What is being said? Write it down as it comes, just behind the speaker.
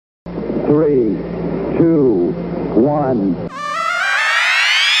3, 2, 1.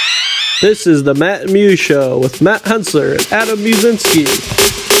 This is the Matt and Muse Show with Matt Hensler and Adam Musinski.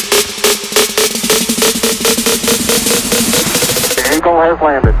 The Eagle has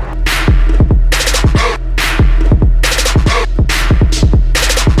landed.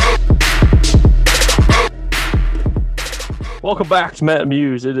 Welcome back to Matt and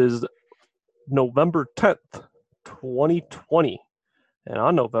Muse. It is November 10th, 2020. And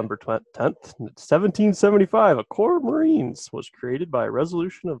on November 10th, 1775, a Corps of Marines was created by a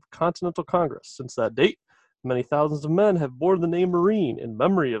resolution of Continental Congress. Since that date, many thousands of men have borne the name Marine. In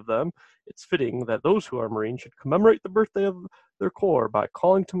memory of them, it's fitting that those who are Marines should commemorate the birthday of their Corps by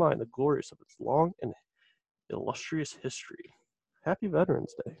calling to mind the glories of its long and illustrious history. Happy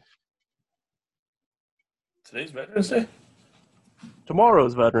Veterans Day. Today's Veterans Day?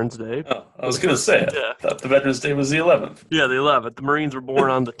 Tomorrow's Veterans Day. Oh, I was going to say, I thought the Veterans Day was the 11th. Yeah, the 11th. The Marines were born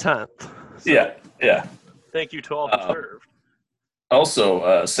on the 10th. So Yeah. Thank you to all who served.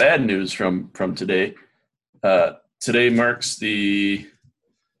 Also, sad news from today. Today marks the,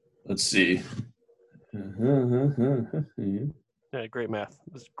 let's see. Yeah, great math.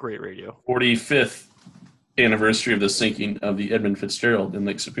 This is great radio. 45th anniversary of the sinking of the Edmund Fitzgerald in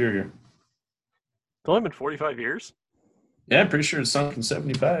Lake Superior. It's only been 45 years? Yeah, I'm pretty sure it sunk in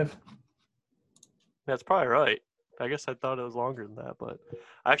 75. That's probably right. I guess I thought it was longer than that, but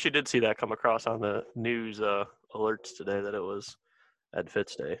I actually did see that come across on the news alerts today that it was Ed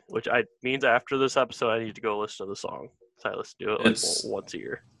Fitz Day, which means after this episode I need to go listen to the song. So I listen to it once a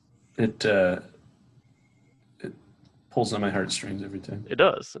year. It pulls on my heartstrings every time. It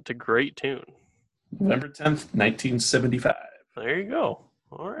does. It's a great tune. November 10th, 1975. There you go.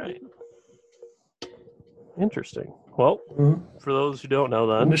 All right. Interesting. Well, for those who don't know,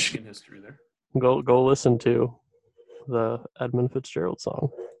 then Michigan history there. Go listen to the Edmund Fitzgerald song.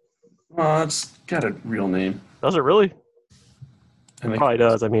 Oh, it's got a real name. Does it really? It probably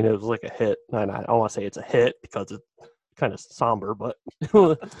does. I mean, it was like a hit. I don't want to say it's a hit because it's kind of somber, but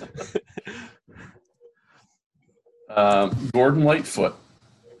Gordon Lightfoot,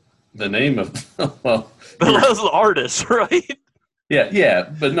 the name of well, that was the artist, right? Yeah,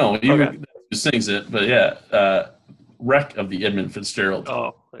 but no, Okay. who sings it, but yeah, Wreck of the Edmund Fitzgerald.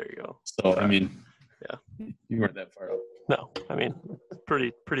 Oh, there you go. So I mean, yeah, you weren't that far off. No, I mean,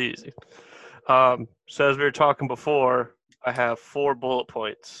 pretty easy. So as we were talking before, I have 4 bullet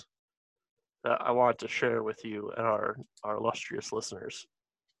points that I want to share with you and our illustrious listeners.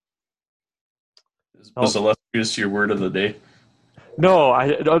 Was illustrious your word of the day? No,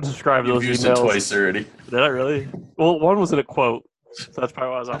 I unsubscribed those You've used emails. it twice already. Did I really? Well, one was in a quote, so that's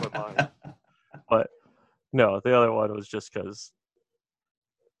probably why it was on my mind. But no, the other one was just because.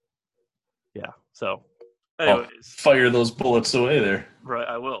 Yeah. So, anyways, fire those bullets away there. Right,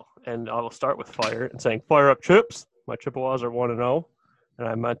 I will, and I will start with fire and saying, "Fire up, Chips!" My Chippewas are 1-0, and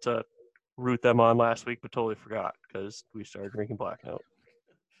I meant to root them on last week, but totally forgot because we started drinking Black Note.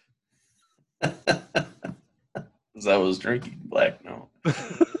 Because I was drinking Black Note.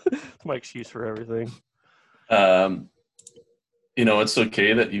 It's my excuse for everything. It's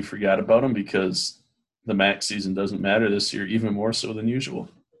okay that you forgot about them because the MAC season doesn't matter this year, even more so than usual.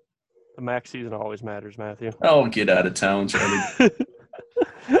 The MAC season always matters, Matthew. Oh, get out of town, Charlie.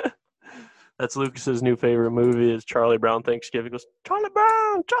 That's Lucas's new favorite movie is Charlie Brown Thanksgiving. He goes, Charlie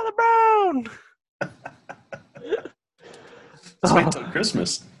Brown! Charlie Brown! Let's wait until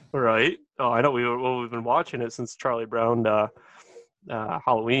Christmas. Right. Oh, I know. We've been watching it since Charlie Brown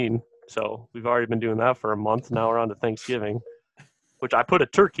Halloween. So we've already been doing that for a month. Now we're on to Thanksgiving, which I put a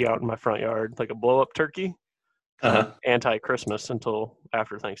turkey out in my front yard, like a blow-up turkey. Anti-Christmas until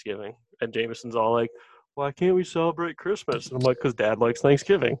after Thanksgiving. And Jameson's all like, why can't we celebrate Christmas? And I'm like, because Dad likes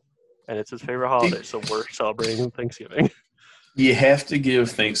Thanksgiving. And it's his favorite holiday, so we're celebrating Thanksgiving. You have to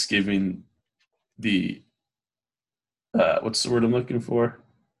give Thanksgiving the what's the word I'm looking for?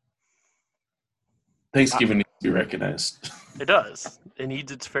 Thanksgiving needs to be recognized. It does. It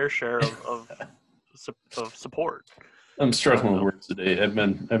needs its fair share of support. I'm struggling with words today. I've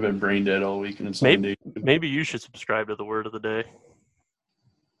been brain dead all week, and it's maybe you should subscribe to the word of the day.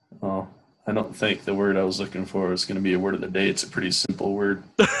 Oh, I don't think the word I was looking for is going to be a word of the day. It's a pretty simple word,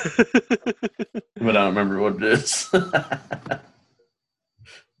 but I don't remember what it is.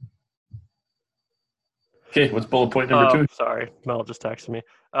 Okay, what's bullet point number 2? Sorry, Mel just texted me.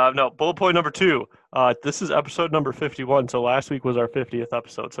 No, bullet point number 2. This is episode number 51, so last week was our 50th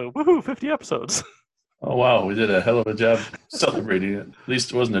episode. So, woohoo, 50 episodes. Oh, wow, we did a hell of a job celebrating it. At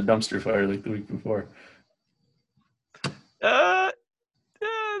least it wasn't a dumpster fire like the week before. They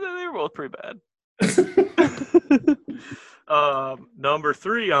were both pretty bad. Number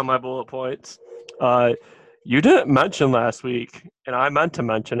 3 on my bullet points. You didn't mention last week, and I meant to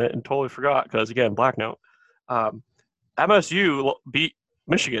mention it and totally forgot because, again, Black Note. MSU beat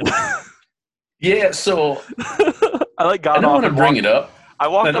Michigan. Yeah, so I got I don't off want to and bring walked, it up. I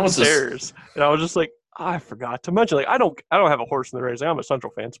walked I know it's upstairs, and I was just like, I forgot to mention. Like, I don't have a horse in the race. I'm a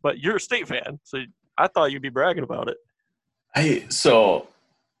Central fan, but you're a State fan, so I thought you'd be bragging about it. So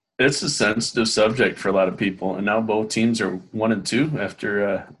it's a sensitive subject for a lot of people, and now both teams are 1-2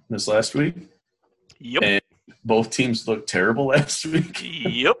 after this last week. Yep. And both teams looked terrible last week.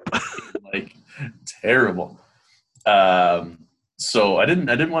 Yep. Like terrible. So I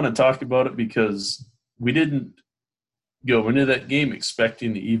didn't want to talk about it because we didn't go into that game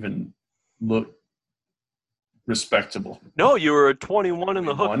expecting to even look respectable. No, you were a 21 in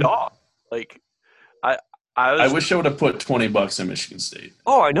the hook dog. Like, I wish I would have put $20 in Michigan State.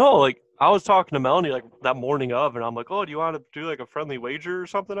 Oh, I know. Like, I was talking to Melanie like that morning of, and I'm like, "Oh, do you want to do like a friendly wager or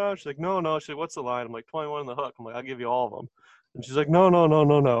something?" She's like, "No." She's like, "What's the line?" I'm like, 21 in the hook. I'm like, "I'll give you all of them." And she's like, "No." And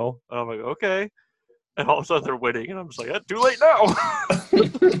I'm like, "Okay." And all of a sudden they're winning, and I'm just like, "Too late now."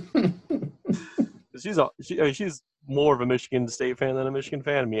 She's more of a Michigan State fan than a Michigan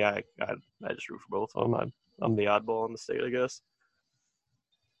fan. Me, I just root for both of them. I'm the oddball in the state, I guess.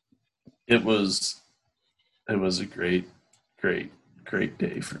 It was a great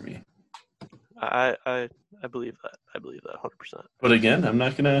day for me. I believe that. I believe that 100%. But again, I'm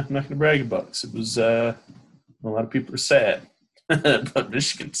not gonna brag about this. It was a lot of people are sad, but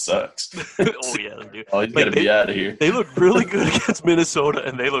Michigan sucks. Oh yeah, they do. Oh, you gotta be out of here. They look really good against Minnesota,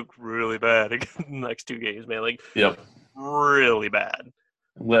 and they look really bad against the next 2 games, man. Like, yep, really bad.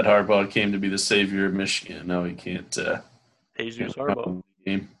 I'm glad Harbaugh came to be the savior of Michigan. Now he can't. Jesus Harbaugh.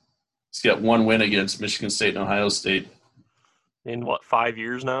 Game. He's got 1 win against Michigan State and Ohio State. In 5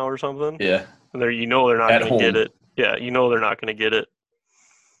 years now or something? Yeah. And they're not going to get it. Yeah, they're not going to get it.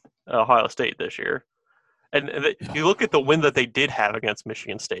 Ohio State this year. And you look at the win that they did have against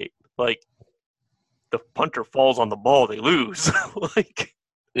Michigan State. Like, the punter falls on the ball, they lose. Like,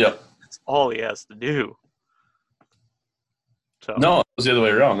 yep. That's all he has to do. So no, it was the other way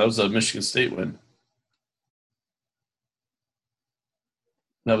around. That was a Michigan State win.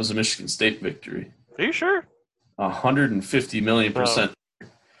 That was a Michigan State victory. Are you sure? 150 million %.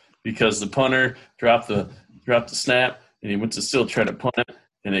 Because the punter dropped the snap, and he went to still try to punt it,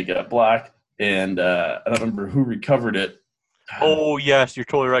 and it got blocked. And I don't remember who recovered it. Oh, yes, you're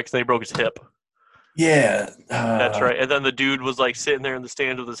totally right, because they broke his hip. Yeah. That's right. And then the dude was, like, sitting there in the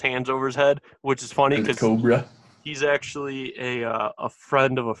stands with his hands over his head, which is funny because Cobra. He's actually a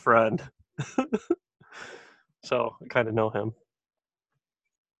friend of a friend. So I kind of know him.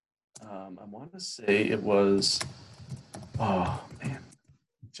 I want to say it was – oh, man.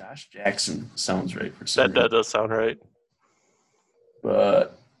 Josh Jackson sounds right for some reason. That does sound right.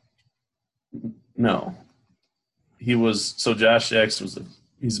 But no. He was – so Josh Jackson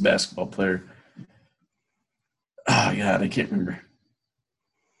he's a basketball player. Oh, God, I can't remember.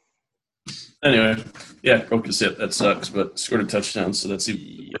 Anyway, yeah, broke his hip. That sucks, but scored a touchdown, so that's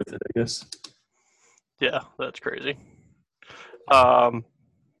even worth it, I guess. Yeah, that's crazy.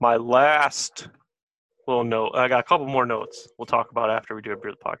 My last little note, I got a couple more notes we'll talk about after we do a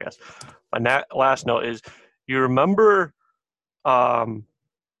brief podcast. My last note is, you remember when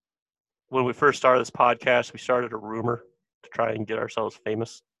we first started this podcast, we started a rumor to try and get ourselves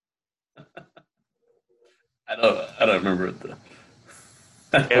famous? I don't remember what the...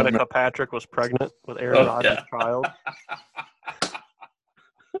 Danica Patrick was pregnant with Aaron Rodgers' child.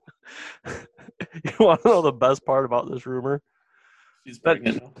 You want to know the best part about this rumor? She's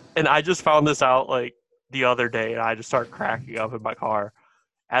pregnant. And I just found this out like the other day, and I just started cracking up in my car.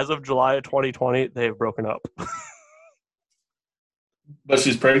 As of July of 2020, they've broken up. But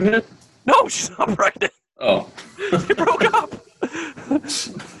she's pregnant? No, she's not pregnant. Oh. They broke up.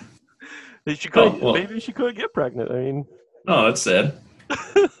 Maybe she couldn't get pregnant. I mean, oh, that's sad.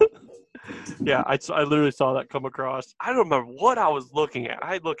 Yeah, I literally saw that come across. I don't remember what I was looking at.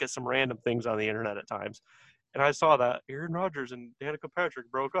 I look at some random things on the internet at times, and I saw that Aaron Rodgers and Danica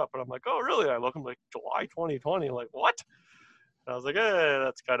Patrick broke up, and I'm like, oh, really? I look, I'm like, July 2020. I'm like, what? And I was like,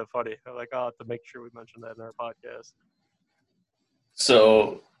 that's kind of funny. I'm like, I'll have to make sure we mention that in our podcast.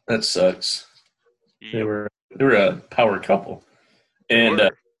 So that sucks. Yep. They were a power couple,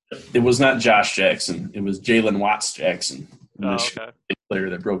 and it was not Josh Jackson. It was Jalen Watts Jackson, okay. Player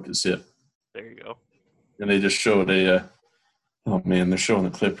that broke his hip. There you go. And they just showed they're showing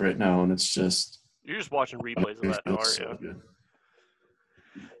the clip right now, and it's just. You're just watching replays of that now, aren't you? Good.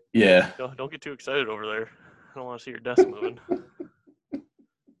 Yeah. Don't get too excited over there. I don't want to see your desk moving.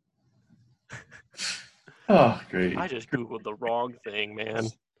 Oh, great. I just Googled the wrong thing, man.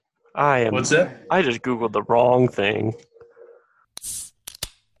 What's that? I just Googled the wrong thing.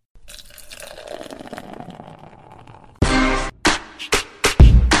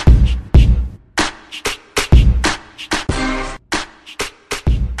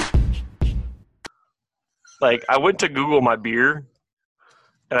 Like, I went to Google my beer,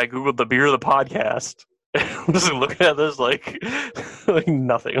 and I Googled the beer of the podcast. I'm just looking at this like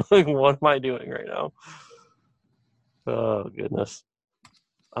nothing. Like, what am I doing right now? Oh, goodness.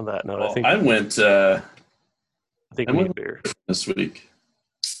 On that note, Well, I I went think I we went- need beer. this week.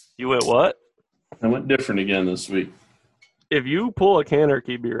 You went what? I went different again this week. If you pull a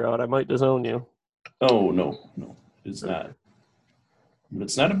Canarchy beer out, I might disown you. Oh, no, it's not. But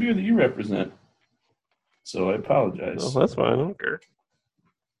it's not a beer that you represent. So I apologize. Oh, that's fine. I don't care.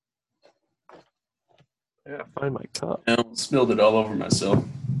 Yeah, find my cup. I spilled it all over myself.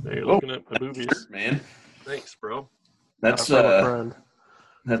 There you're Whoa. looking at my boobies. Man, Thanks, bro. that's Not from a friend.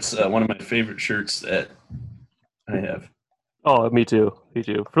 that's one of my favorite shirts that I have. Oh, me too. Me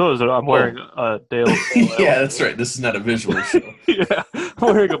too. For those that I'm wearing a Dale's Pale Ale. Yeah, that's right. This is not a visual show. Yeah, I'm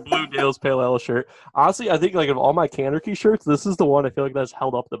wearing a blue Dale's Pale Ale shirt. Honestly, I think like of all my Canarchy shirts, this is the one I feel like that's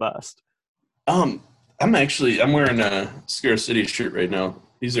held up the best. I'm wearing a Scare City shirt right now.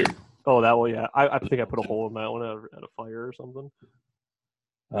 These are Oh, that one, yeah. I think I put a hole in that one at a fire or something.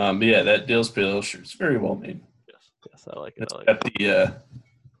 but yeah, that Dale's Pale Ale shirt's very well made. Yes, I like it. It's I like got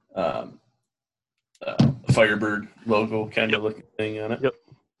it. the Firebird logo kind of looking thing on it. Yep.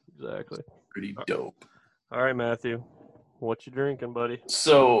 Exactly. Pretty dope. All right, Matthew. What you drinking, buddy?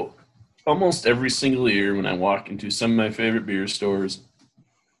 So almost every single year when I walk into some of my favorite beer stores,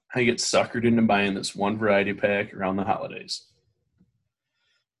 I get suckered into buying this one variety pack around the holidays.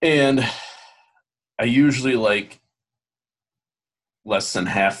 And I usually like less than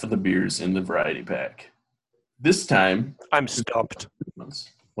half of the beers in the variety pack. This time, I'm stumped.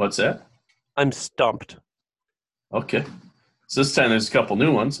 what's that? I'm stumped. Okay. So this time there's a couple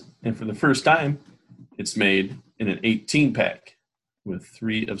new ones. And for the first time, it's made in an 18 pack with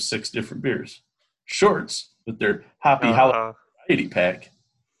 3 of 6 different beers. Shorts with their Hoppy Holiday variety pack.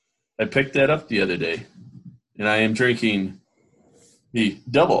 I picked that up the other day. And I am drinking the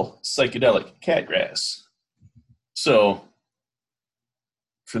double psychedelic catgrass. So,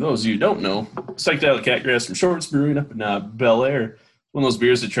 for those of you who don't know, psychedelic catgrass from Shorts Brewing up in Bel Air. One of those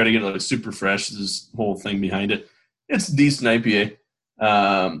beers that try to get like super fresh. There's this whole thing behind it. It's a decent IPA.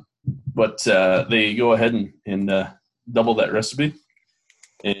 But they go ahead and double that recipe.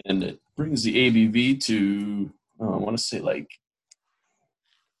 And it brings the ABV to, I want to say like,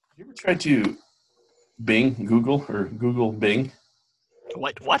 you ever tried to Google Bing?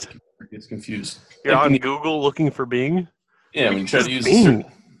 What? I get confused. You're Like on when you- Google looking for Bing? Yeah, when you try to use Bing?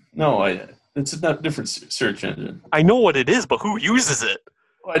 it's a different search engine. I know what it is, but who uses it?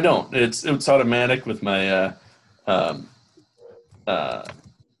 I don't. It's automatic with my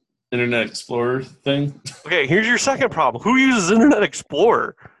Internet Explorer thing. Okay, here's your second problem. Who uses Internet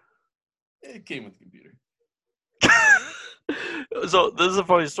Explorer? It came with the computer. So this is a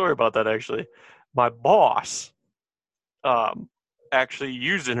funny story about that, actually. My boss actually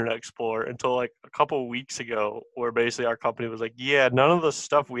used Internet Explorer until like a couple of weeks ago, where basically our company was like, yeah, none of the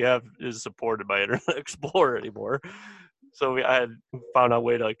stuff we have is supported by Internet Explorer anymore. So I had found a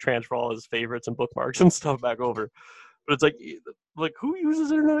way to like transfer all his favorites and bookmarks and stuff back over. But it's like who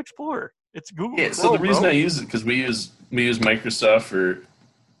uses Internet Explorer? It's Google. Yeah, so the Chrome, reason bro. I use it because we use Microsoft for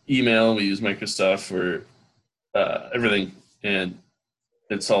email, we use Microsoft for everything, and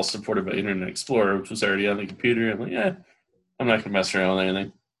it's all supported by Internet Explorer, which was already on the computer. I'm like, yeah, I'm not gonna mess around with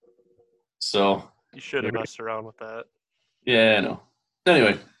anything. So You should have messed around with that. yeah, I know.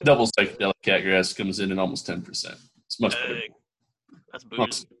 Anyway, double psychedelic catgrass comes in at almost 10%. It's much better. Dang. That's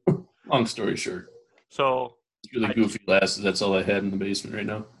booze. Long story short, So it's really goofy glasses. That's all I had in the basement right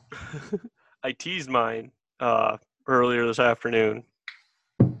now. I teased mine earlier this afternoon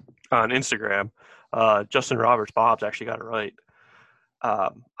on Instagram. Justin Roberts Bob's actually got it right.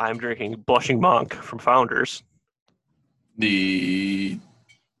 I'm drinking Blushing Monk from Founders.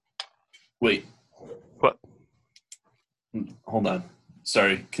 Wait, What? hold on.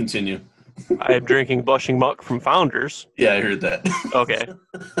 Sorry, continue. I am drinking Blushing Monk from Founders. Yeah, I heard that. Okay.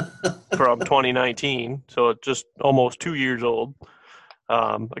 From 2019. So it's just almost 2 years old.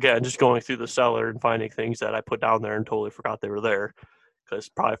 Again, just going through the cellar and finding things that I put down there and totally forgot they were there. Because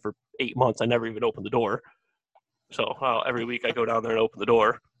probably for 8 months I never even opened the door. So every week I go down there and open the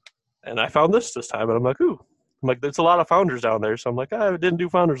door. And I found this time. And I'm like, ooh. I'm like, there's a lot of Founders down there. So I'm like, I didn't do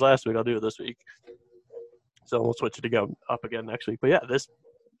Founders last week. I'll do it this week. So we'll switch it again up again next week. But yeah, this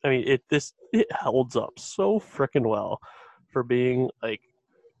I mean, it holds up so freaking well for being like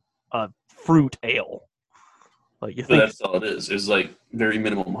a fruit ale. Like you But think, that's all it is. It's like very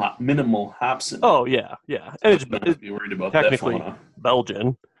minimal hops in it. oh yeah, and You don't have to be worried about that technically falling off.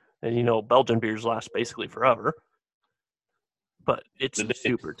 Belgian, and Belgian beers last basically forever. But it's Did they-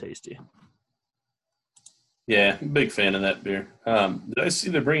 super tasty. Yeah, I'm a big fan of that beer. Did I see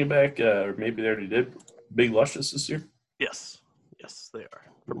they're bringing back, or maybe they already did, Big Luscious this year? Yes, they are.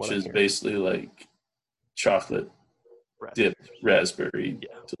 From Which what is I'm hearing. basically like chocolate Raspberry. dipped raspberry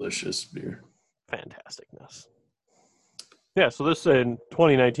Yeah. delicious beer. Fantasticness. Yeah, so this in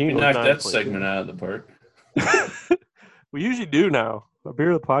 2019 We was knocked not that in place. segment out of the park. We usually do now. A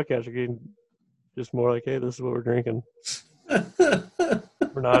beer of the podcast are getting just more like, hey, this is what we're drinking.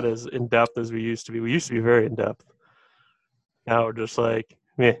 We're not as in depth as we used to be. We used to be very in depth. Now we're just like,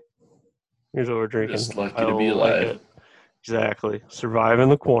 meh. Here's what we're drinking. Just lucky I to be like alive. it. Exactly. Surviving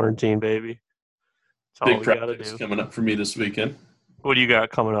the quarantine, baby. That's all Big we gotta projects do. coming up for me this weekend. What do you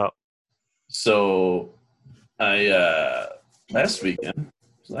got coming up? So I last weekend.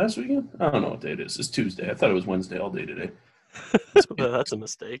 I don't know what day it is. It's Tuesday. I thought it was Wednesday all day today. That's a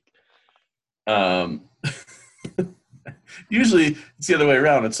mistake. Usually it's the other way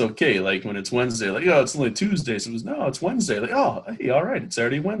around. It's okay. Like when it's Wednesday, like, oh, it's only Tuesday. So it was, no, it's Wednesday. Like, oh, hey, all right, it's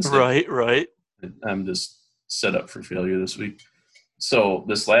already Wednesday. Right. I'm just set up for failure this week. So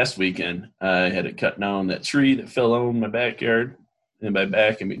this last weekend, I had to cut down that tree that fell on my backyard. And by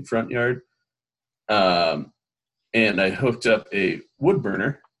back, I mean front yard. And I hooked up a wood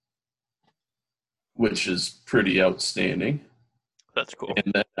burner, which is pretty outstanding. That's cool.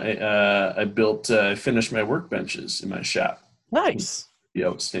 And then I finished my workbenches in my shop. Nice. Pretty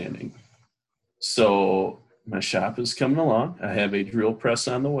outstanding. So my shop is coming along. I have a drill press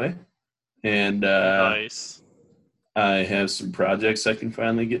on the way. And Nice. I have some projects I can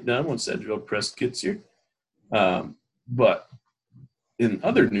finally get done once that drill press gets here. But in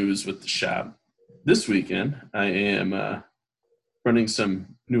other news with the shop, this weekend I am running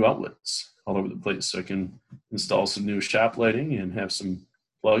some new outlets all over the place so I can install some new shop lighting and have some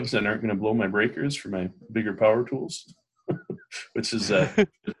plugs that aren't going to blow my breakers for my bigger power tools, which is a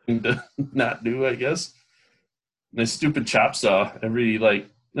thing to not do, I guess. My stupid chop saw, every 20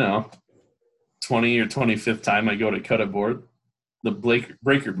 or 25th time I go to cut a board, the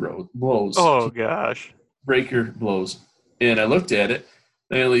breaker blows. Oh gosh. Breaker blows. And I looked at it.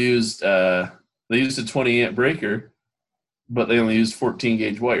 They only used a 20 amp breaker, but they only used 14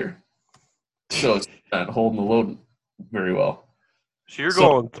 gauge wire. So it's not holding the load very well. So you're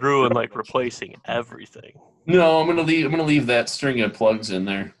going through and replacing everything. No, I'm gonna leave that string of plugs in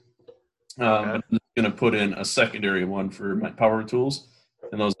there. Okay. I'm gonna put in a secondary one for my power tools,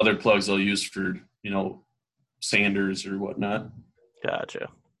 and those other plugs I'll use for sanders or whatnot, Gotcha.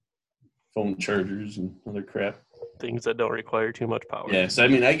 phone chargers and other crap. Things that don't require too much power. Yeah, so I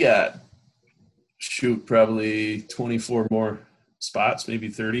mean I got probably 24 more spots, maybe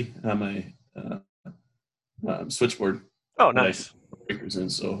 30 on my switchboard. Oh, nice. Breakers in,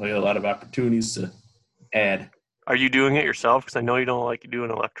 so I got a lot of opportunities to add. Are you doing it yourself? Because I know you don't like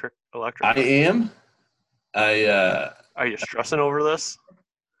doing electric. I am. Are you stressing over this?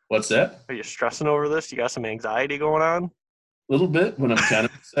 What's that? Are you stressing over this? You got some anxiety going on? A little bit when I'm kind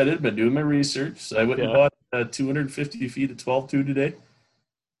of excited, but doing my research. So I went and bought 250 feet of 12-2 today.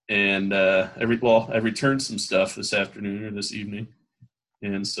 And I returned some stuff this afternoon or this evening.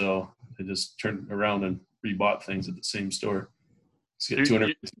 And so I just turned around and rebought things at the same store. Let's get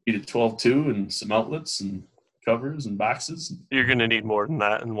 250 feet of 12-2 and some outlets and covers and boxes. You're going to need more than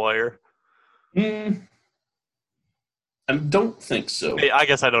that in wire. I don't think so. Hey, I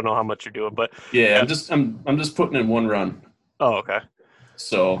guess I don't know how much you're doing, but yeah. I'm just putting in one run. Oh, okay.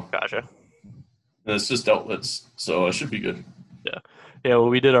 So Gotcha. And it's just outlets, so it should be good. Yeah, well,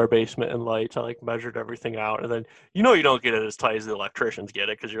 we did our basement and lights. I measured everything out, and then you don't get it as tight as the electricians get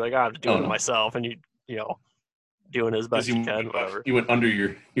it because you're like, I'm doing it myself, and you doing it as best you can, whatever. You went under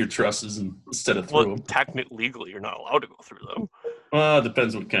your trusses instead of through them. Technically, legally, you're not allowed to go through them. Well, it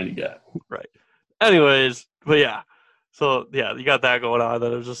depends what kind you got. Right. Anyways, but yeah. So, yeah, you got that going on.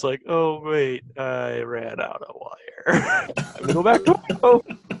 Then it was just like, oh, wait, I ran out of wire. I'm going to go back to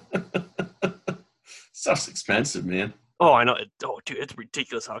Stuff's expensive, man. Oh, I know. Dude, it's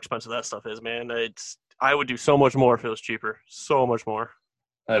ridiculous how expensive that stuff is, man. I would do so much more if it was cheaper. So much more.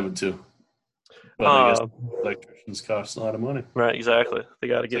 I would too. But I guess electricians cost a lot of money. Right, exactly. They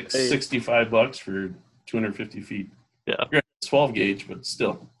got to get paid. $65 for 250 feet. Yeah. It's 12 gauge, but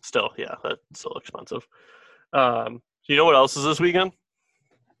still. Still, yeah, that's still expensive. You know what else is this weekend?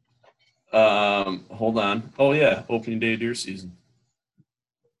 Hold on. Oh, yeah, opening day of deer season.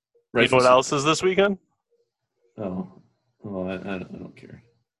 You know what else is this weekend? Oh, well, I don't care.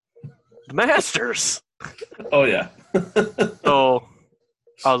 The Masters. Oh yeah. So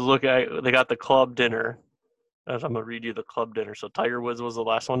I was looking at, they got the club dinner. As I'm gonna read you the club dinner. So Tiger Woods was the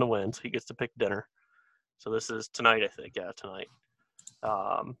last one to win, so he gets to pick dinner. So this is tonight, I think. Yeah, tonight.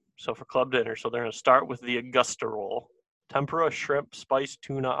 So for club dinner, so they're gonna start with the Augusta roll. Tempura, shrimp, spiced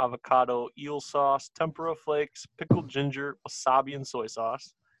tuna, avocado, eel sauce, tempura flakes, pickled ginger, wasabi, and soy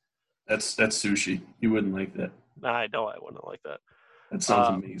sauce. That's sushi. You wouldn't like that. I know I wouldn't like that. That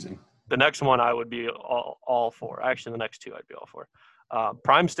sounds amazing. The next one I would be all for. Actually, the next two I'd be all for.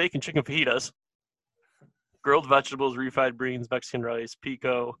 Prime steak and chicken fajitas, grilled vegetables, refried beans, Mexican rice,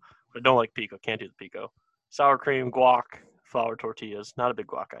 pico. I don't like pico. Can't do the pico. Sour cream, guac, flour tortillas. Not a big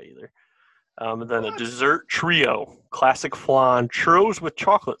guac guy either. And then a dessert trio, classic flan, churros with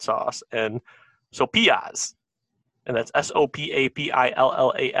chocolate sauce, and sopillas. And that's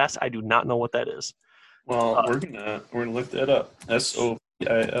SOPAPILLAS. I do not know what that is. Well, we're gonna look that up.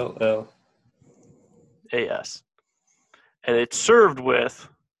 SOPILLAS. And it's served with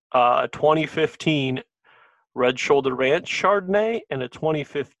a 2015 Red Shoulder Ranch Chardonnay and a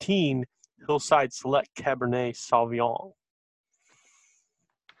 2015 Hillside Select Cabernet Sauvignon.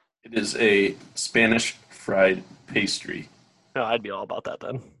 It is a Spanish fried pastry. No, I'd be all about that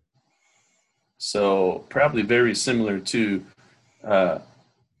then. So probably very similar to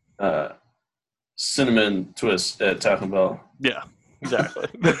cinnamon twist at Taco Bell. Yeah, exactly.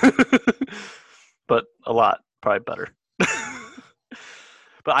 But a lot probably better.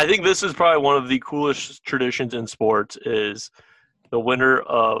 But I think this is probably one of the coolest traditions in sports is the winner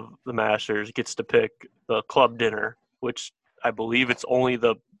of the Masters gets to pick the club dinner, which I believe it's only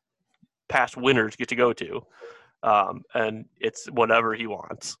the past winners get to go to. And it's whatever he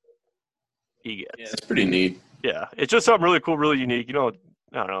wants. He gets. Yeah, it's pretty neat. Yeah, it's just something really cool, really unique. You know,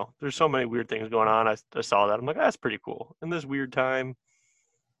 I don't know. There's so many weird things going on. I saw that. I'm like, that's pretty cool. In this weird time,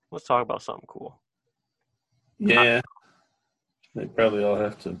 let's talk about something cool. Yeah. They probably all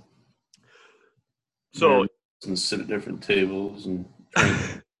have to and sit at different tables and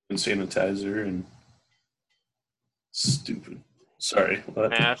drink and sanitizer and stupid. Sorry. What?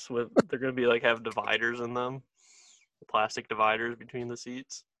 Masks with they're gonna be like have dividers in them. Plastic dividers between the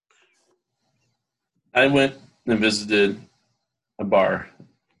seats. I went and visited a bar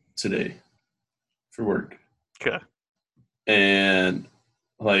today for work. Okay. And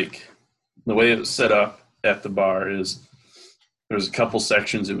like the way it was set up at the bar is there was a couple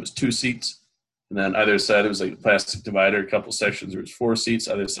sections, it was 2 seats, and then either side it was like a plastic divider. A couple sections there was 4 seats,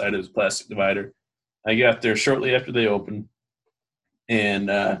 either side it was plastic divider. I got there shortly after they opened,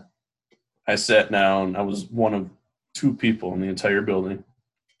 and I sat down. I was one of 2 people in the entire building,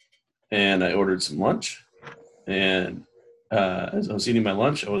 and I ordered some lunch. And as I was eating my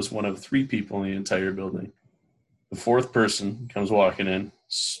lunch, I was one of 3 people in the entire building. The 4th person comes walking in,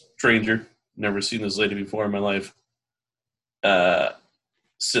 stranger, never seen this lady before in my life,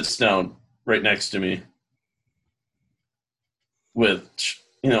 sits down right next to me with,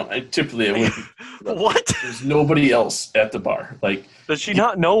 I wouldn't. What? There's nobody else at the bar. Like, does she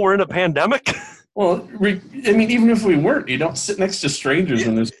not know we're in a pandemic? Well, even if we weren't, you don't sit next to strangers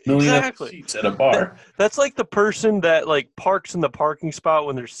when there's a million other seats at a bar. That's like the person that like parks in the parking spot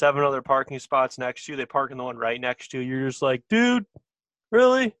when there's 7 other parking spots next to you. They park in the one right next to you. You're just like, dude,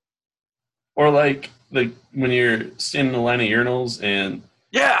 really? Or like when you're standing in a line of urinals and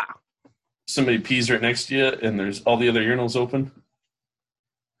somebody pees right next to you and there's all the other urinals open.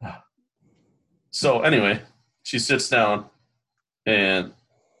 So anyway, she sits down and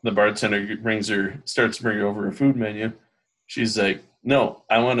the bartender starts to bring her over her food menu. She's like, no,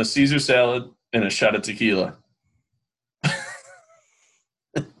 I want a Caesar salad and a shot of tequila.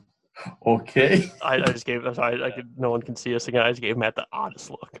 Okay. I just gave, no one can see us again. I just gave Matt the oddest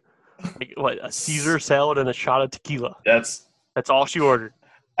look. Like, what, a Caesar salad and a shot of tequila. That's all she ordered.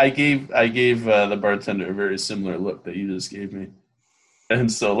 I gave the bartender a very similar look that you just gave me.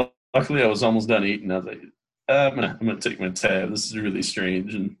 And so luckily I was almost done eating. I was like, I'm gonna take my tab. This is really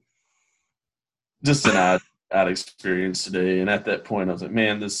strange and just an odd experience today. And at that point, I was like,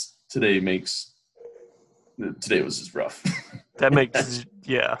 man, today was just rough. That makes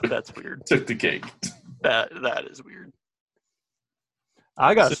that's weird. Took the cake. That is weird.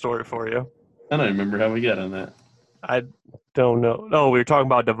 I got a story for you. I don't remember how we got on that. I don't know. No, we were talking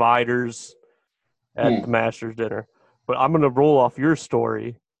about dividers at the Masters dinner. But I'm gonna roll off your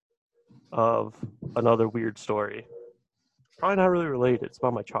story of another weird story. Probably not really related. It's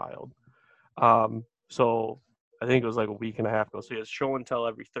about my child. So I think it was like a week and a half ago. So he has show and tell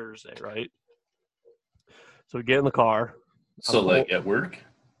every Thursday, right? So we get in the car. So like at work?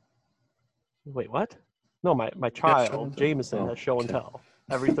 Wait, what? No, my show and child, tell. Jameson, Oh, has show and okay. tell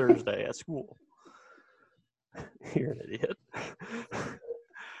every Thursday at school. You're an idiot.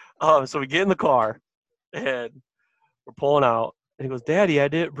 So we get in the car, and we're pulling out, and he goes, "Daddy, I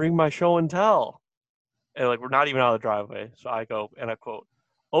didn't bring my show and tell." And like we're not even out of the driveway, so I go and I quote,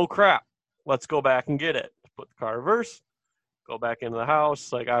 "Oh crap, let's go back and get it." Put the car in reverse, go back into the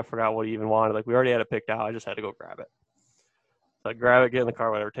house. Like I forgot what he even wanted. Like we already had it picked out. I just had to go grab it. So I grab it, get in the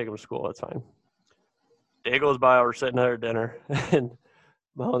car, whatever, take him to school. That's fine. Day goes by, we're sitting there at dinner, and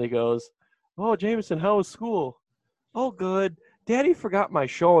Melanie goes, "Oh, Jameson, how was school?" "Oh, good. Daddy forgot my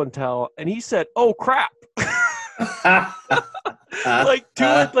show and tell, and he said, 'Oh crap.'"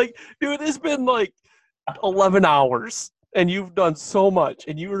 Dude, it's been like 11 hours, and you've done so much,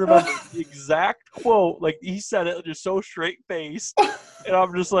 and you remember the exact quote. Like he said it just so straight faced, and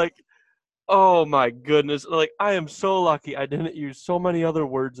I'm just like, oh my goodness! Like I am so lucky I didn't use so many other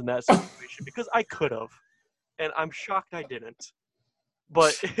words in that situation because I could have, and I'm shocked I didn't.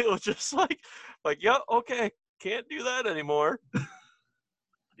 But it was just like, yeah, okay, can't do that anymore.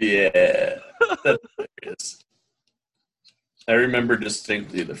 Yeah, that's hilarious. I remember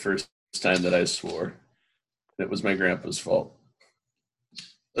distinctly the first time that I swore. It was my grandpa's fault.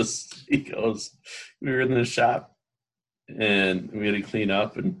 He goes, we were in the shop and we had to clean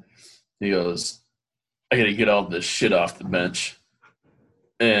up, and he goes, "I got to get all this shit off the bench."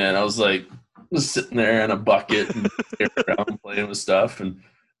 And I was like, just sitting there in a bucket and around playing with stuff. And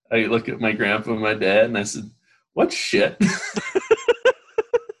I look at my grandpa and my dad, and I said, "What shit?"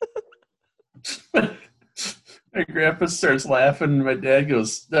 My grandpa starts laughing, and my dad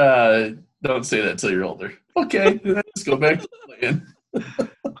goes, "Don't say that till you're older." Okay, let's go back to playing.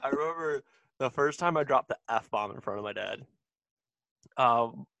 I remember the first time I dropped the F-bomb in front of my dad.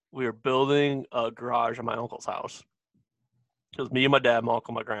 We were building a garage at my uncle's house. It was me and my dad, my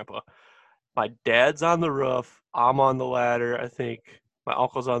uncle, my grandpa. My dad's on the roof. I'm on the ladder. I think my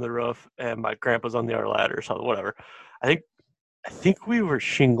uncle's on the roof, and my grandpa's on the other ladder. So whatever. I think we were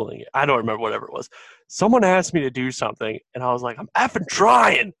shingling it. I don't remember whatever it was. Someone asked me to do something, and I was like, "I'm effing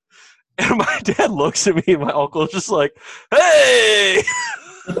trying." And my dad looks at me, and my uncle's just like, "Hey!"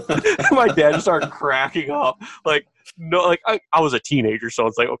 And my dad just started cracking up. Like, no, like I was a teenager, so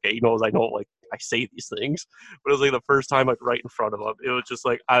it's like, okay, he knows I know, like, I say these things. But it was like the first time, like, right in front of him. It was just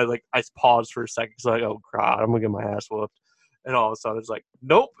like, I paused for a second because, like, oh, God, I'm going to get my ass whooped. And all of a sudden, it's like,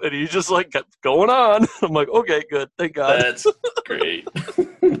 nope. And he just, like, kept going on. I'm like, okay, good. Thank God. That's great.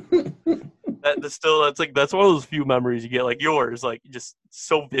 That's one of those few memories you get, like yours, like, just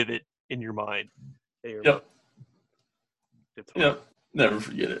so vivid in your mind. Yep. Yep. Never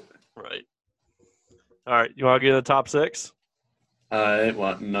forget it. Right. All right. You want to get in the top 6? I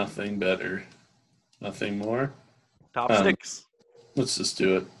want nothing better. Nothing more. Top 6. Let's just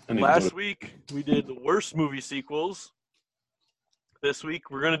do it. Last week, we did the worst movie sequels. This week,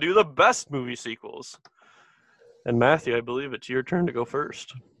 we're going to do the best movie sequels. And Matthew, I believe it's your turn to go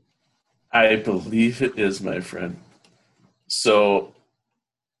first. I believe it is, my friend. So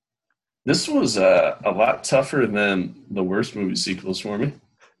this was a lot tougher than the worst movie sequels for me.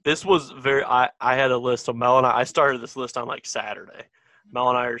 This was I had a list of Mel and I started this list on like Saturday. Mel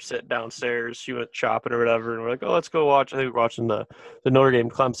and I are sitting downstairs. She went shopping or whatever, and we're like, "Oh, let's go watch." I think we're watching the Notre Dame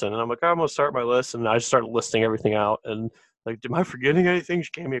Clemson, and I'm like, "I'm gonna start my list," and I just started listing everything out. And like, am I forgetting anything?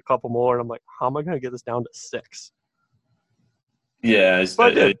 She gave me a couple more, and I'm like, "How am I gonna get this down to 6?" Yeah, I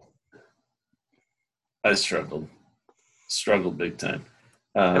did. I struggled big time.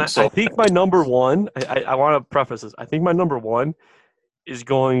 And I think my number one. I want to preface this. I think my number one is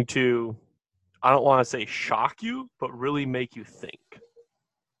going to, I don't want to say shock you, but really make you think.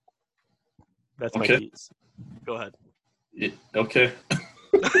 That's my keys. Go ahead. Okay.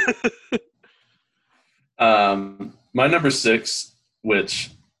 My number 6, which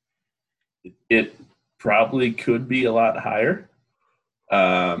it probably could be a lot higher,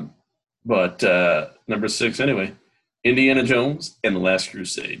 but number 6 anyway, Indiana Jones and the Last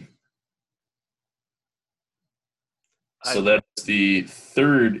Crusade. So that's the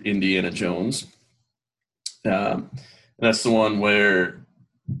third Indiana Jones. And that's the one where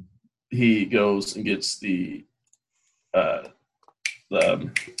he goes and gets the oh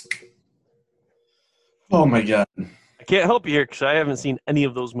my God. I can't help you here because I haven't seen any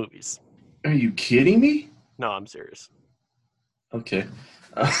of those movies. Are you kidding me? No, I'm serious. Okay.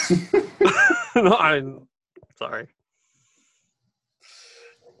 No, I'm sorry.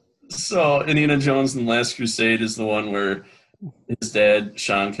 So Indiana Jones and the Last Crusade is the one where his dad,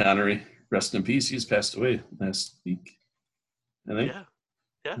 Sean Connery, rest in peace, he's passed away last week, I think. Yeah.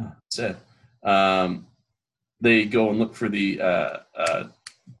 Oh, sad. They go and look for the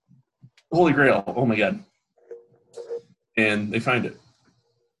Holy Grail. Oh my god. And they find it.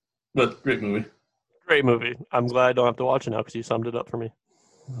 But great movie. Great movie. I'm glad I don't have to watch it now because you summed it up for me.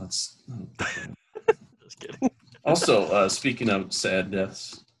 That's Just kidding. also speaking of sad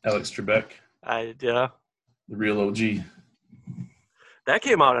deaths, Alex Trebek, Yeah. the real OG. That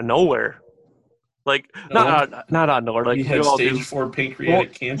came out of nowhere. Like No. not out of nowhere. Like He we had all stage do. 4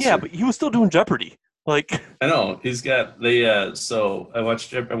 pancreatic cancer. Yeah, but he was still doing Jeopardy. Like I know he's got so I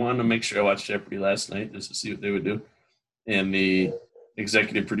watched I wanted to make sure I watched Jeopardy last night just to see what they would do, and the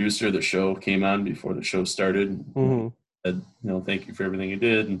executive producer of the show came on before the show started. Said, thank you for everything you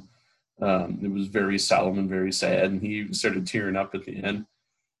did, and it was very solemn and very sad, and he started tearing up at the end.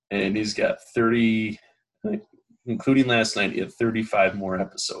 And he's got 30, including last night, he had 35 more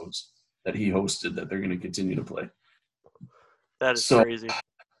episodes that he hosted that they're going to continue to play. that is crazy.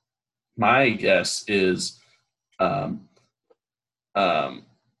 My guess is, what the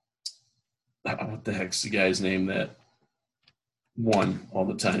heck's the guy's name that won all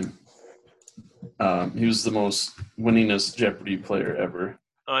the time? He was the most winningest Jeopardy player ever.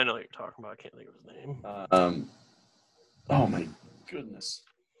 Oh, I know what you're talking about. I can't think of his name. Oh my goodness.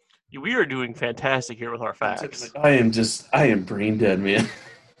 We are doing fantastic here with our facts. I am brain dead, man.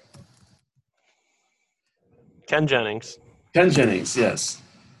 Ken Jennings. Ken Jennings, yes.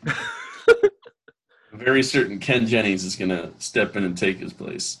 I'm very certain Ken Jennings is going to step in and take his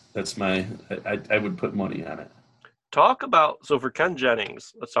place. That's I would put money on it. So for Ken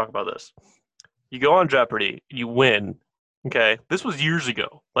Jennings, let's talk about this. You go on Jeopardy, you win. Okay. This was years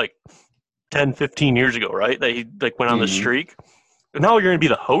ago, like 10, 15 years ago, right? That he went on the streak. And now you're going to be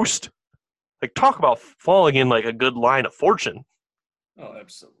the host. Like, talk about falling in like a good line of fortune. Oh,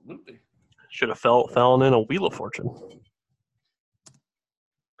 absolutely. Should have fallen in a wheel of fortune.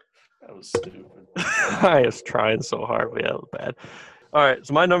 That was stupid. I was trying so hard, but yeah, it was bad. All right,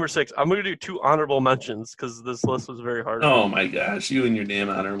 so my number 6. I'm going to do 2 honorable mentions because this list was very hard. Oh my gosh, you and your damn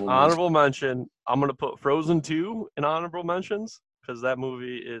honorable mention. I'm going to put Frozen 2 in honorable mentions because that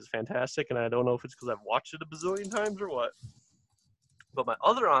movie is fantastic, and I don't know if it's because I've watched it a bazillion times or what. But my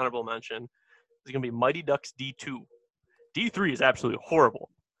other honorable mention is going to be Mighty Ducks D2. D3 is absolutely horrible,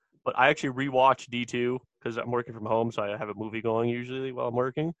 but I actually rewatched D2 because I'm working from home, so I have a movie going usually while I'm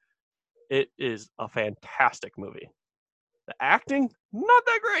working. It is a fantastic movie. The acting, not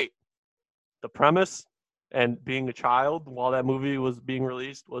that great. The premise and being a child while that movie was being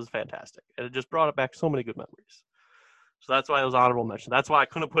released was fantastic. And it just brought back so many good memories. So that's why it was honorable mention. That's why I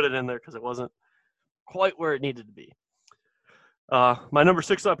couldn't put it in there because it wasn't quite where it needed to be. My number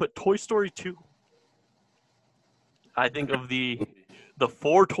 6, I put Toy Story 2. I think of the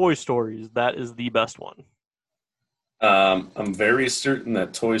 4 Toy Stories, that is the best one. I'm very certain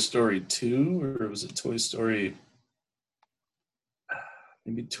that Toy Story 2, or was it Toy Story?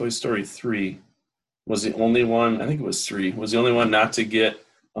 Maybe Toy Story 3 was the only one. I think it was 3. Was the only one not to get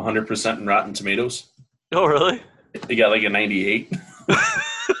 100% in Rotten Tomatoes. Oh, really? It got like a 98.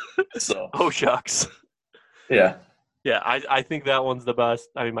 So. Oh, shucks. Yeah. Yeah, I think that one's the best.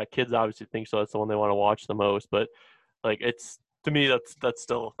 I mean, my kids obviously think so. That's the one they want to watch the most. But like, it's to me, that's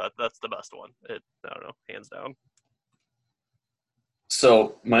still that's the best one. I don't know, hands down.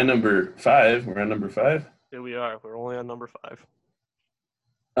 So my number 5. We're on number 5. Here we are. We're only on number 5.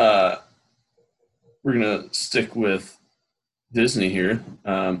 We're gonna stick with Disney here.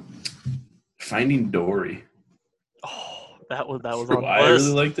 Finding Dory. Oh, that was on the I list.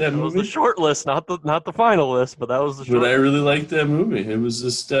 really like that movie. It was the short list, not the final list, but that was the short. But I really liked that movie. It was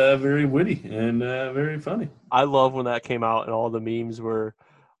just very witty and very funny. I love when that came out and all the memes were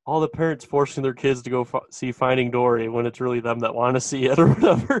all the parents forcing their kids to go see Finding Dory when it's really them that want to see it or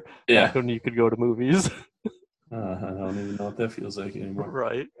whatever. Yeah. Back when you could go to movies. I don't even know what that feels like anymore.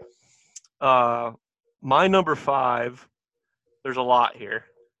 Right. My number 5, there's a lot here.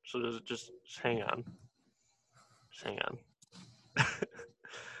 So just hang on. Just hang on.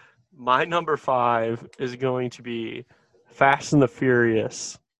 My number 5 is going to be Fast and the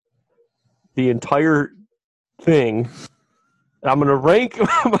Furious. The entire thing. I'm going to rank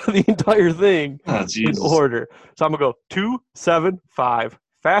the entire thing in order. So I'm going to go 2, 7, 5,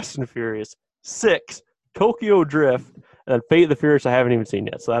 Fast and Furious, 6, Tokyo Drift, and then Fate of the Furious I haven't even seen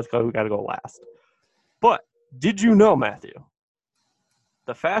yet. So that's we got to go last. But did you know, Matthew,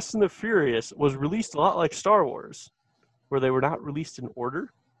 the Fast and the Furious was released a lot like Star Wars, where they were not released in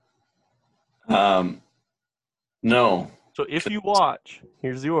order? No. So if you watch,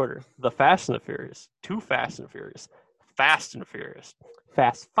 here's the order. The Fast and the Furious, 2 Fast and the Furious, Fast and the Furious,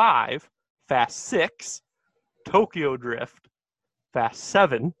 Fast 5, Fast 6, Tokyo Drift, Fast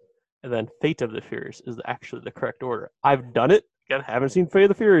 7, and then Fate of the Furious is actually the correct order. I've done it. Again, haven't seen Fate of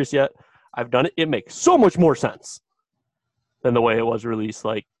the Furious yet. I've done it. It makes so much more sense than the way it was released,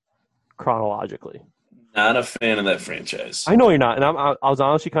 like chronologically. Not a fan of that franchise. I know you're not, and I was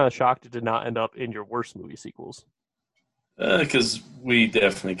honestly kind of shocked it did not end up in your worst movie sequels. Because we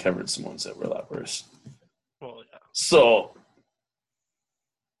definitely covered some ones that were a lot worse. Well, yeah. So,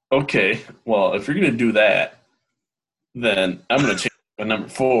 okay, well, if you're going to do that, then I'm going to change my number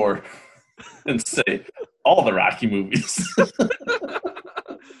 4 and say all the Rocky movies.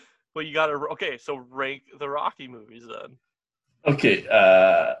 Well, you got to so rank the Rocky movies then. Okay,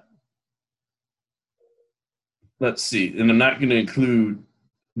 let's see, and I'm not going to include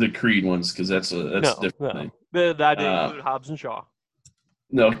the Creed ones because that's a different thing. That did include Hobbs and Shaw.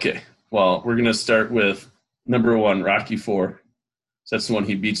 No, okay. Well, we're going to start with number 1, Rocky 4. So that's the one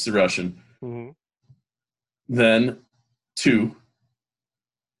he beats the Russian. Mm-hmm. Then 2.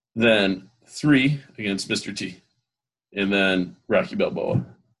 Then 3 against Mr. T. And then Rocky Balboa.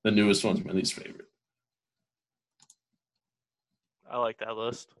 The newest one's my least favorite. I like that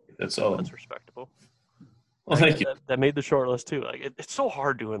list. That's all. That's respectable. Well, thank you. That made the short list too. Like it's so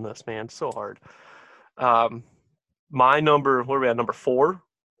hard doing this, man. It's so hard. My number, what are we at? Number 4?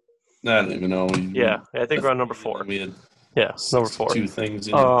 I don't even know. I think we're on number 4. We had number 4. 2 things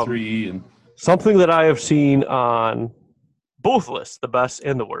in 3 and something that I have seen on both lists, the best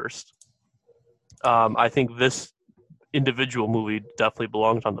and the worst. I think this individual movie definitely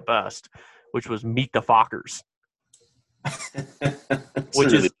belongs on the best, which was Meet the Fockers.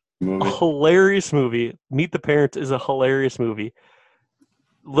 Which is a hilarious movie. Meet the Parents is a hilarious movie.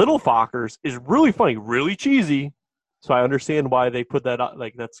 Little Fockers is really funny, really cheesy. So I understand why they put that out.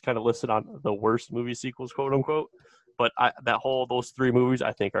 Like that's kind of listed on the worst movie sequels, quote unquote. But those 3 movies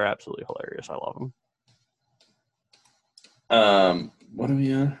I think are absolutely hilarious. I love them. What are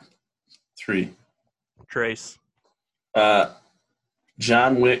we on? 3. Trace.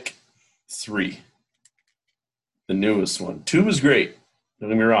 John Wick 3. The newest one. 2 was great. Don't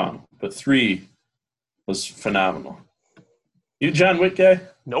get me wrong. But 3 was phenomenal. You a John Wick guy?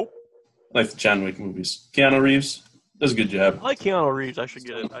 Nope. I like the John Wick movies. Keanu Reeves does a good job. I like Keanu Reeves. I should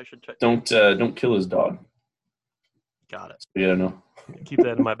get it. I should check. Don't kill his dog. Got it. Yeah, no. Keep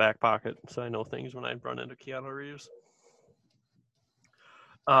that in my back pocket so I know things when I run into Keanu Reeves.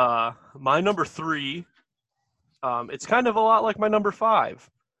 My number 3, it's kind of a lot like my number 5.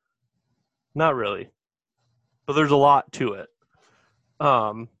 Not really, but there's a lot to it.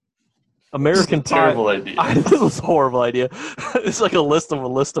 American Pie. Terrible idea. This was a horrible idea. It's like a list of a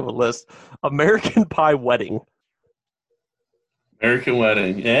list of a list. American Pie Wedding. American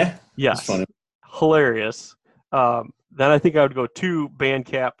Wedding. Yeah. Yes. That's funny. Hilarious. Then I think I would go 2,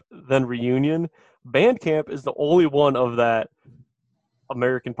 Bandcamp, then Reunion. Bandcamp is the only one of that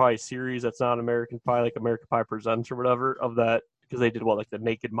American Pie series that's not American Pie, like American Pie Presents or whatever, of that, because they did like the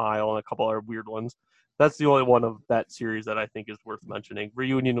Naked Mile and a couple other weird ones. That's the only one of that series that I think is worth mentioning.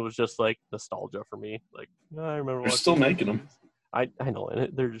 Reunion was just like nostalgia for me. Like I remember. They're still making them. I know,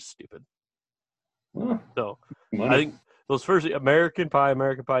 and they're just stupid. Well, So money. I think those first American Pie,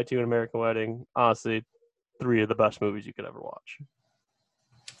 American Pie 2, and American Wedding, honestly, 3 of the best movies you could ever watch.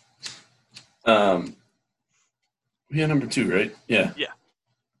 We had number 2, right? Yeah. Yeah.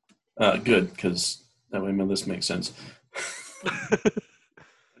 Good, because that way my list makes sense.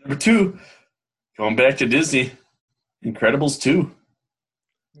 Number 2, going back to Disney, Incredibles 2.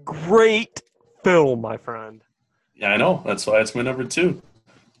 Great film, my friend. Yeah, I know. That's why it's my number 2.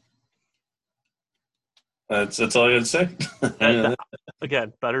 That's all I got to say.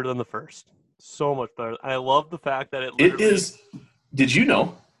 Again, better than the first. So much better. I love the fact that It is. Did you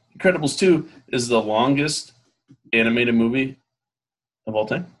know Incredibles 2 is the longest animated movie of all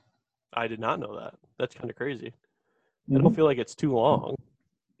time? I did not know that. That's kind of crazy. I don't feel like it's too long.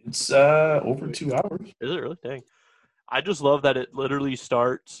 It's over 2 hours. Is it really? Dang. I just love that it literally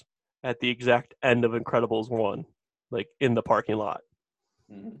starts at the exact end of Incredibles 1, like in the parking lot.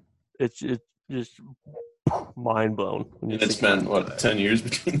 Mm-hmm. It's just mind blown. And it's been, 10 years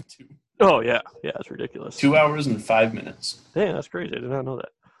between the 2? Oh, yeah. Yeah, it's ridiculous. 2 hours and 5 minutes. Dang, that's crazy. I did not know that.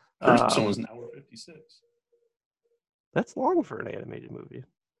 First one was an hour 56. That's long for an animated movie.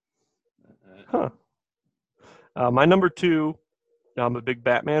 Huh. My number 2, I'm a big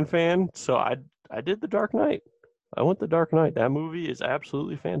Batman fan, so I did The Dark Knight. I went The Dark Knight. That movie is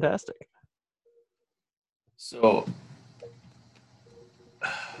absolutely fantastic. So,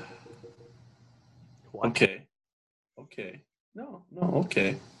 What? okay. No,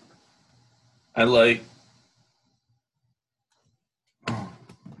 okay. I like...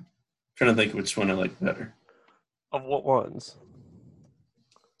 trying to think which one I like better. Of what ones?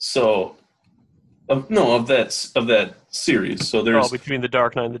 So, of that series. So there's between the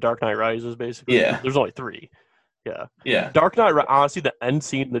Dark Knight and the Dark Knight Rises, basically. Yeah. There's only 3. Yeah. yeah. Dark Knight, honestly, the end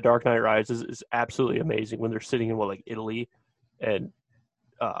scene in the Dark Knight Rises is absolutely amazing when they're sitting in Italy, and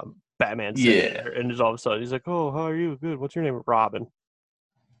Batman's sitting there, and just all of a sudden he's like, "Oh, how are you? Good. What's your name?" Robin.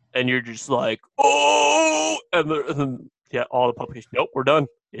 And you're just like, "Oh!" And then all the puppies. Nope, we're done.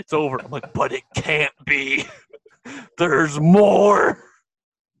 It's over. I'm like, but it can't be. There's more.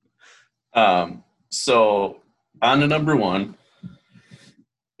 So on to number 1,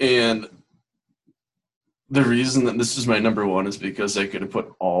 and the reason that this is my number 1 is because I could have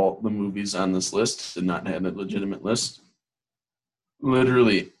put all the movies on this list and not had a legitimate list.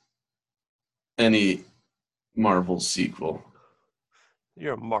 Literally any Marvel sequel.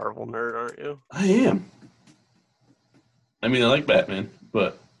 You're a Marvel nerd, aren't you? I am. I mean, I like Batman,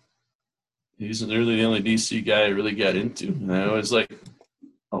 but he's really the only DC guy I really got into. And I always like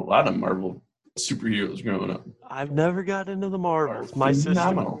a lot of Marvel superheroes growing up. I've never got into the Marvels. My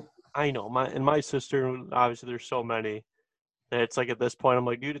Phenomenal. sister, I know, my sister, obviously there's so many that it's like at this point I'm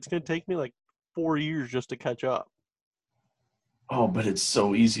like, dude, it's gonna take me like 4 years just to catch up. Oh, but it's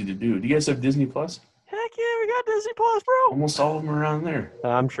so easy to do. Do you guys have Disney Plus? Heck yeah, we got Disney Plus, bro. Almost all of them are on there.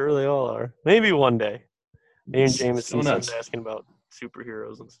 I'm sure they all are. Maybe one day. Me and It's Jameson so nuts. asking about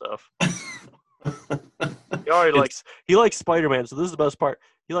superheroes and stuff. He likes Spider-Man, so this is the best part.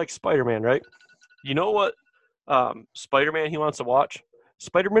 He likes Spider-Man, right? You know what Spider-Man he wants to watch?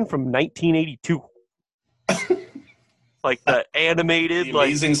 Spider-Man from 1982. Like the animated, The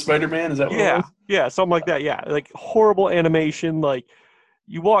Amazing Spider-Man, is that what it was? Yeah, something like that. Yeah, like horrible animation. Like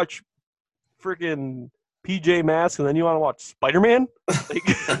you watch freaking PJ Masks and then you want to watch Spider-Man.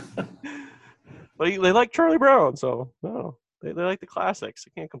 Like, they like Charlie Brown, so no, they like the classics.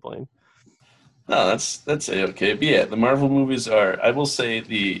 I can't complain. No, that's okay. But yeah, the Marvel movies are, I will say,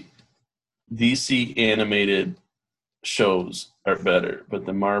 the DC animated shows are better, but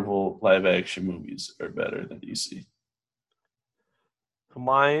the Marvel live action movies are better than DC.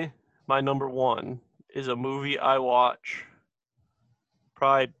 My number 1 is a movie I watch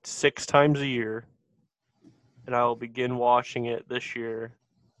probably 6 times a year, and I will begin watching it this year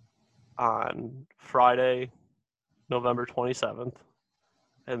on Friday, November 27th,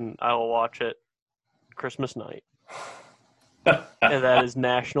 and I will watch it Christmas night. And that is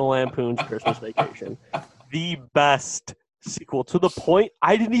National Lampoon's Christmas Vacation. The best sequel, to the point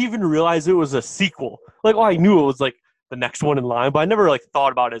I didn't even realize it was a sequel. Like, I knew it was like the next one in line, but I never like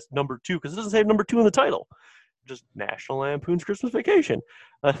thought about it as number 2 because it doesn't say number 2 in the title. Just National Lampoon's Christmas Vacation.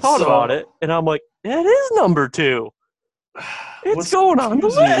 I thought about it, and I'm like, it is number 2. It's going on the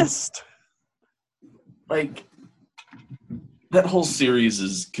list. Like, that whole series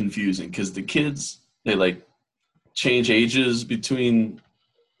is confusing because the kids, they like change ages between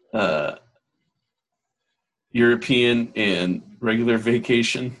European and regular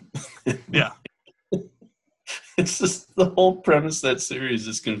vacation. Yeah. It's just the whole premise of that series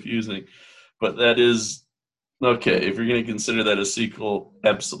is confusing. But that is okay. If you're going to consider that a sequel,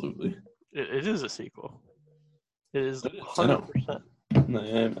 absolutely. It is a sequel. It is 100%. I'm not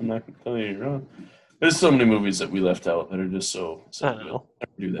going to tell you you're wrong. There's so many movies that we left out that are just so I good. know.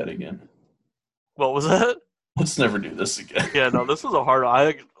 Never do that again. What was that? Let's never do this again. Yeah, no, this was a hard.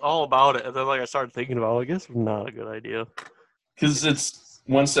 I all about it, and then I started thinking about it. I guess it's not a good idea. Because it's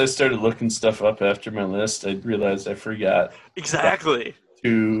once I started looking stuff up after my list, I realized I forgot Exactly.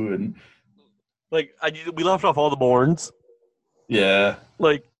 2 and we left off all the Bournes. yeah.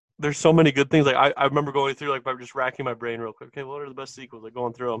 Like, there's so many good things. Like, I remember going through, like, by just racking my brain real quick. Okay, what are the best sequels? Like,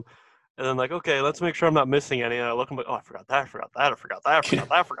 going through them. And then, like, okay, let's make sure I'm not missing any. And I look, I'm like, oh, I forgot that, I forgot that, I forgot that, I forgot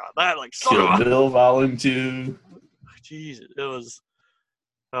that, I forgot that. Like, Kill Bill Volume 2. Jeez, it was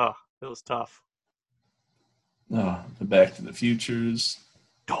tough. Oh, the Back to the Futures.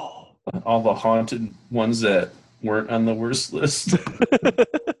 Oh. All the haunted ones that weren't on the worst list. The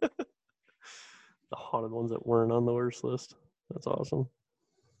haunted ones that weren't on the worst list. That's awesome.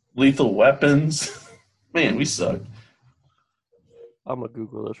 Lethal Weapons. Man, we suck. I'm going to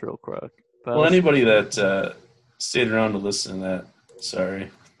Google this real quick. Well, anybody that stayed around to listen to that, sorry.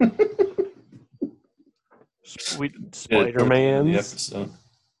 Sweet Spider-Man. The episode.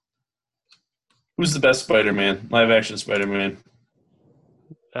 Who's the best Spider-Man? Live action Spider-Man.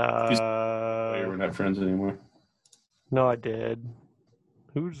 We're not friends anymore. No, I did.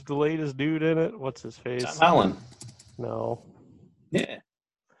 Who's the latest dude in it? What's his face? Tom Holland. No. Yeah.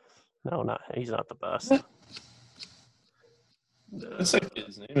 No, he's not the best. That's like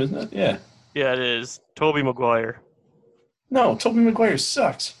his name, isn't it? Yeah. Yeah, it is. Tobey Maguire. No, Tobey Maguire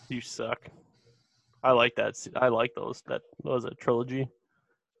sucks. You suck. I like that. I like those. That was a trilogy.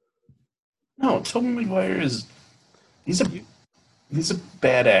 No, Tobey Maguire he's a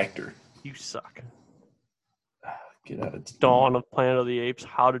bad actor. You suck. Get out of Dawn of Planet of the Apes,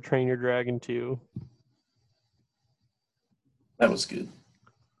 How to Train Your Dragon 2. That was good.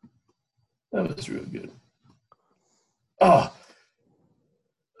 That was real good.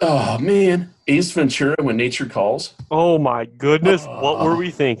 Oh man, Ace Ventura: When Nature Calls. Oh my goodness, what were we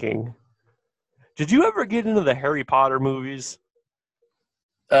thinking? Did you ever get into the Harry Potter movies?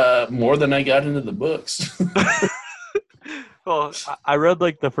 More than I got into the books. Well, I read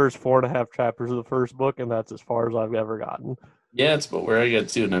like the first 4.5 chapters of the first book, and that's as far as I've ever gotten. Yeah, it's about where I got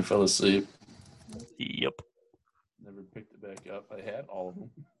to, and I fell asleep. Yep. Never picked it back up. I had all of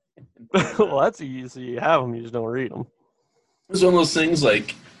them. Well, that's easy. You have them, you just don't read them. It was one of those things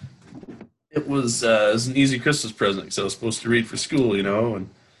like it was an easy Christmas present because I was supposed to read for school, and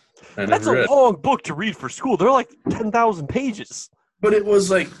I That's never a read. long book to read for school. They're like 10,000 pages. But it was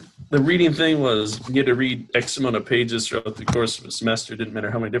like the reading thing was you had to read X amount of pages throughout the course of a semester. It didn't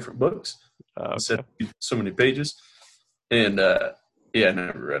matter how many different books. Okay. I said so many pages, and I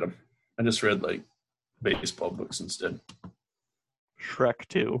never read them. I just read like baseball books instead. Shrek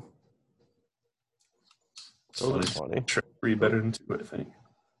 2. Those are funny. Shrek 3 better than 2, I think.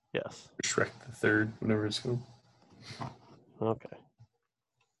 Yes. Shrek the Third, whatever it's called. Okay.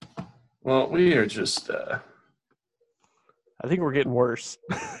 Well, we are just I think we're getting worse.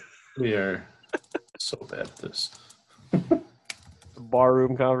 we are so bad at this.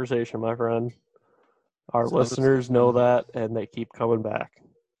 Barroom conversation, my friend. Our listeners know that, and they keep coming back.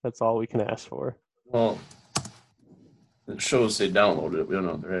 That's all we can ask for. Well, it shows they downloaded it. We don't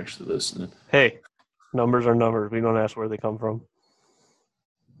know if they're actually listening. Hey, numbers are numbers. We don't ask where they come from.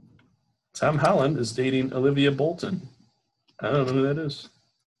 Tom Holland is dating Olivia Bolton. I don't know who that is.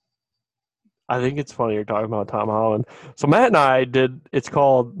 I think it's funny you're talking about Tom Holland. So Matt and I did, it's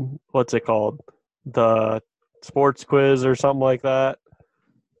called, what's it called? The sports quiz or something like that.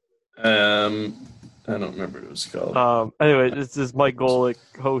 I don't remember what it was called. Anyway, it's this Mike Golick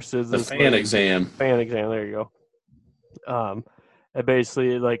hosted The this fan exam. Fan exam, there you go. It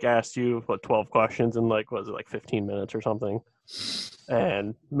basically like asked you 12 questions in like, was it like 15 minutes or something?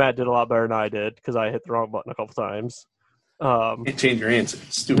 And Matt did a lot better than I did because I hit the wrong button a couple times. Can't change your answer.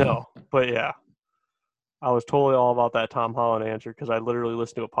 It's stupid. No, but yeah. I was totally all about that Tom Holland answer because I literally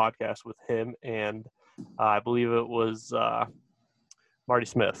listened to a podcast with him and I believe it was Marty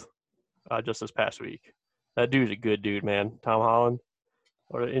Smith just this past week. That dude's a good dude, man. Tom Holland,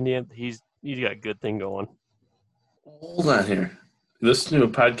 or Indian, he's got a good thing going. Hold on here. Listen to a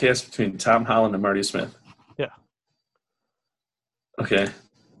podcast between Tom Holland and Marty Smith. Yeah. Okay.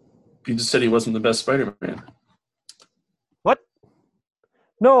 You just said he wasn't the best Spider-Man. What?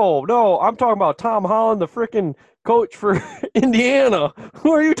 No, I'm talking about Tom Holland, the freaking coach for Indiana.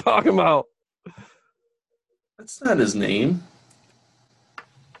 Who are you talking about? That's not his name.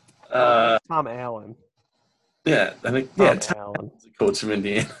 Tom Allen. Yeah, I think Tom Tom Allen. is the coach of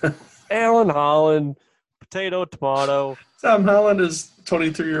Indiana. Allen Holland, potato, tomato. Tom Holland is a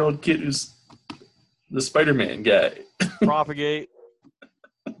 23-year-old kid who's the Spider-Man guy. Propagate.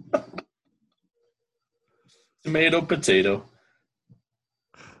 Tomato, potato.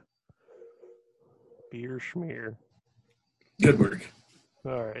 Beer schmear. Good work.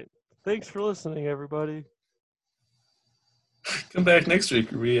 All right. Thanks for listening, everybody. Come back next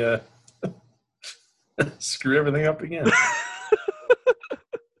week where we screw everything up again.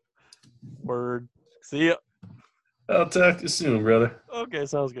 Word. See ya. I'll talk to you soon, brother. Okay,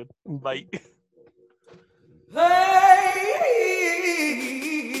 sounds good. Bye.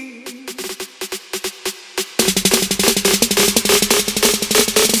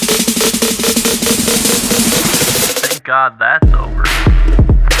 Thank God that's over.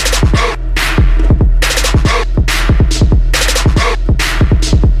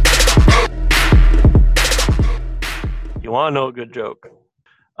 You want to know a good joke?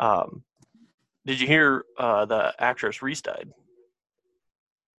 Did you hear the actress Reese died?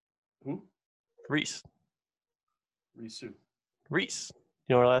 Who? Reese. Risu. Reese.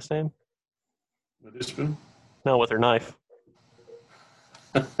 You know her last name? Witherspoon? No, with her knife.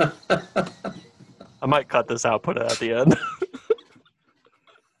 I might cut this out, put it at the end.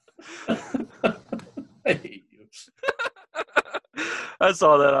 I hate you. I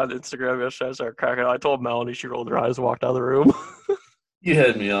saw that on Instagram yesterday. I started cracking up. I told Melanie, she rolled her eyes and walked out of the room. You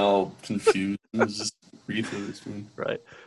had me all confused. It was just Reese Witherspoon. Right.